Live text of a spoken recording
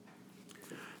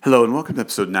Hello and welcome to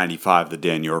episode 95 of the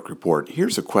Dan York Report.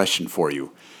 Here's a question for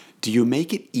you. Do you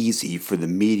make it easy for the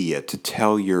media to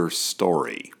tell your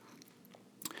story?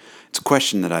 It's a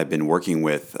question that I've been working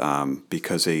with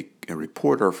because a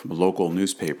reporter from a local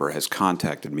newspaper has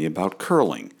contacted me about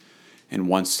curling and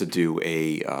wants to do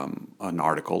an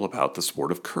article about the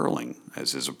sport of curling,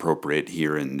 as is appropriate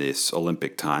here in this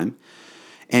Olympic time.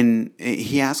 And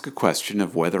he asked a question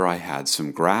of whether I had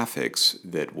some graphics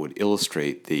that would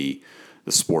illustrate the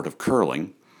sport of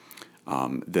curling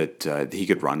that he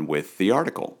could run with the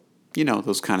article. You know,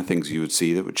 those kind of things you would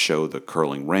see that would show the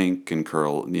curling rink and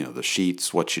the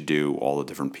sheets, what you do, all the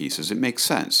different pieces. It makes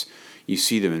sense. You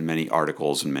see them in many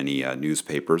articles and many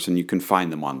newspapers, and you can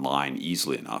find them online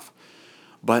easily enough.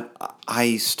 But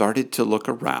I started to look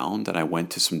around, and I went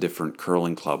to some different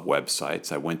curling club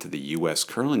websites. I went to the U.S.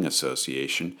 Curling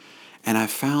Association, and I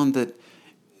found that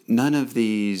none of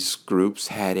these groups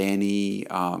had any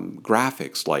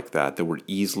graphics like that were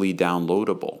easily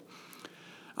downloadable.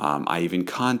 I even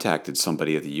contacted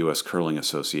somebody at the U.S. Curling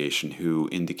Association who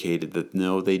indicated that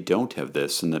no, they don't have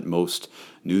this, and that most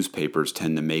newspapers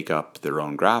tend to make up their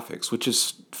own graphics, which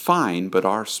is fine, but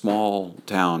our small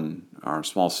town, our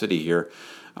small city here,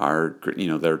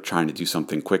 they're trying to do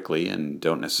something quickly and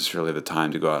don't necessarily have the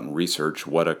time to go out and research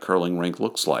what a curling rink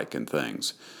looks like and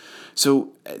things. So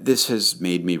this has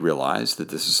made me realize that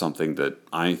this is something that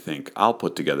I think I'll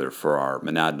put together for our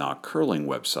Monadnock curling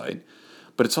website,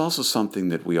 but it's also something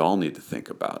that we all need to think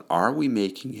about. Are we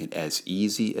making it as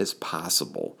easy as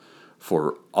possible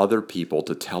for other people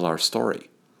to tell our story?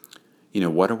 You know,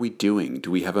 what are we doing? Do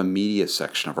we have a media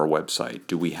section of our website?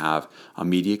 Do we have a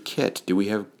media kit? Do we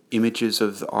have images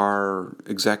of our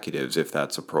executives, if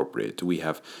that's appropriate? Do we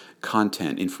have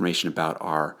content, information about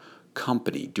our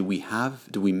company? Do we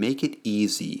make it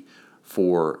easy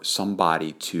for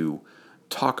somebody to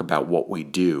talk about what we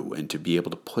do and to be able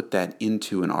to put that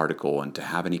into an article and to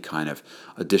have any kind of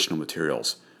additional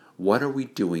materials? What are we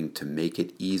doing to make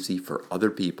it easy for other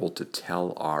people to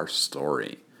tell our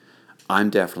story? I'm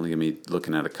definitely going to be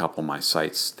looking at a couple of my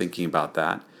sites, thinking about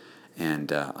that,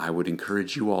 and I would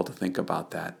encourage you all to think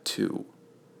about that too.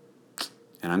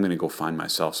 And I'm going to go find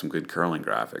myself some good curling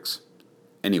graphics.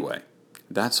 Anyway,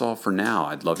 that's all for now.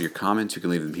 I'd love your comments. You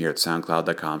can leave them here at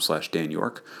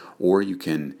soundcloud.com/DanYork, or you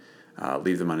can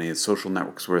leave them on any of the social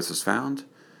networks where this is found.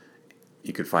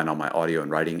 You can find all my audio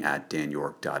and writing at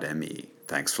danyork.me.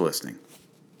 Thanks for listening.